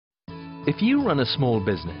If you run a small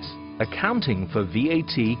business, accounting for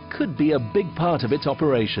VAT could be a big part of its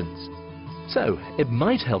operations. So it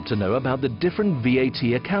might help to know about the different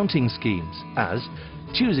VAT accounting schemes, as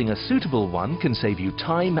choosing a suitable one can save you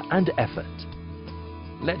time and effort.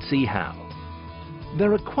 Let's see how.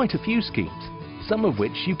 There are quite a few schemes, some of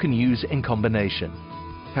which you can use in combination.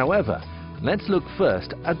 However, let's look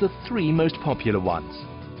first at the three most popular ones: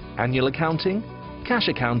 annual accounting, cash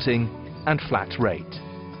accounting, and flat rate.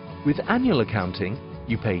 With annual accounting,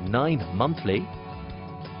 you pay 9 monthly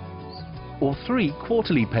or 3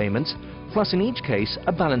 quarterly payments, plus in each case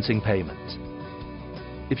a balancing payment.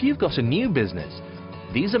 If you've got a new business,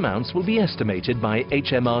 these amounts will be estimated by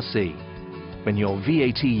HMRC. When your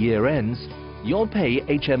VAT year ends, you'll pay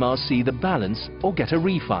HMRC the balance or get a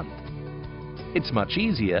refund. It's much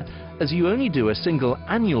easier as you only do a single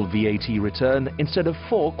annual VAT return instead of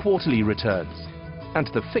 4 quarterly returns, and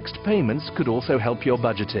the fixed payments could also help your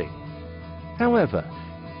budgeting. However,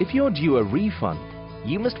 if you're due a refund,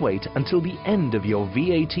 you must wait until the end of your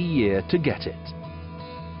VAT year to get it.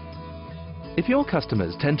 If your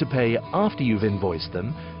customers tend to pay after you've invoiced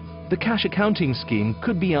them, the cash accounting scheme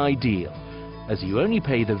could be ideal, as you only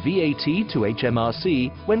pay the VAT to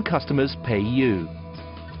HMRC when customers pay you.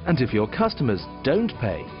 And if your customers don't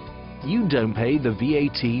pay, you don't pay the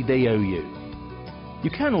VAT they owe you. You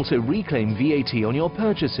can also reclaim VAT on your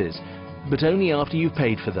purchases, but only after you've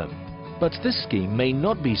paid for them. But this scheme may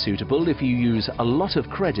not be suitable if you use a lot of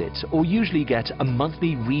credit or usually get a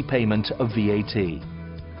monthly repayment of VAT.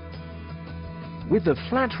 With the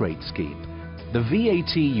flat rate scheme, the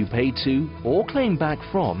VAT you pay to or claim back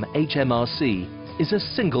from HMRC is a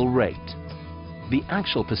single rate. The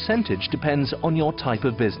actual percentage depends on your type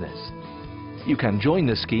of business. You can join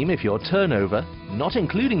the scheme if your turnover, not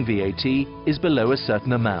including VAT, is below a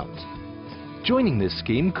certain amount. Joining this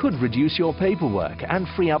scheme could reduce your paperwork and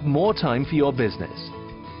free up more time for your business.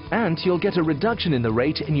 And you'll get a reduction in the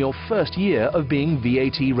rate in your first year of being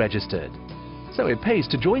VAT registered. So it pays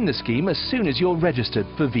to join the scheme as soon as you're registered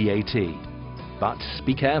for VAT. But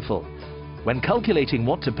be careful. When calculating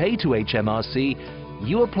what to pay to HMRC,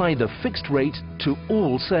 you apply the fixed rate to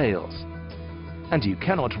all sales. And you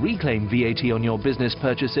cannot reclaim VAT on your business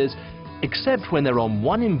purchases except when they're on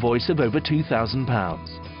one invoice of over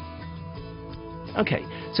 £2,000. Okay,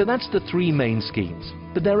 so that's the three main schemes,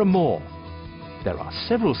 but there are more. There are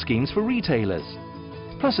several schemes for retailers,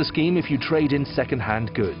 plus a scheme if you trade in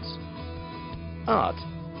second-hand goods, art,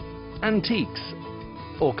 antiques,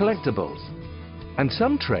 or collectibles. And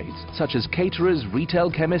some trades, such as caterers,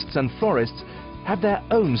 retail chemists and florists, have their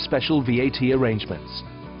own special VAT arrangements.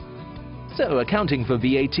 So accounting for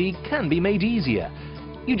VAT can be made easier.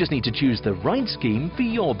 You just need to choose the right scheme for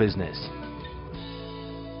your business.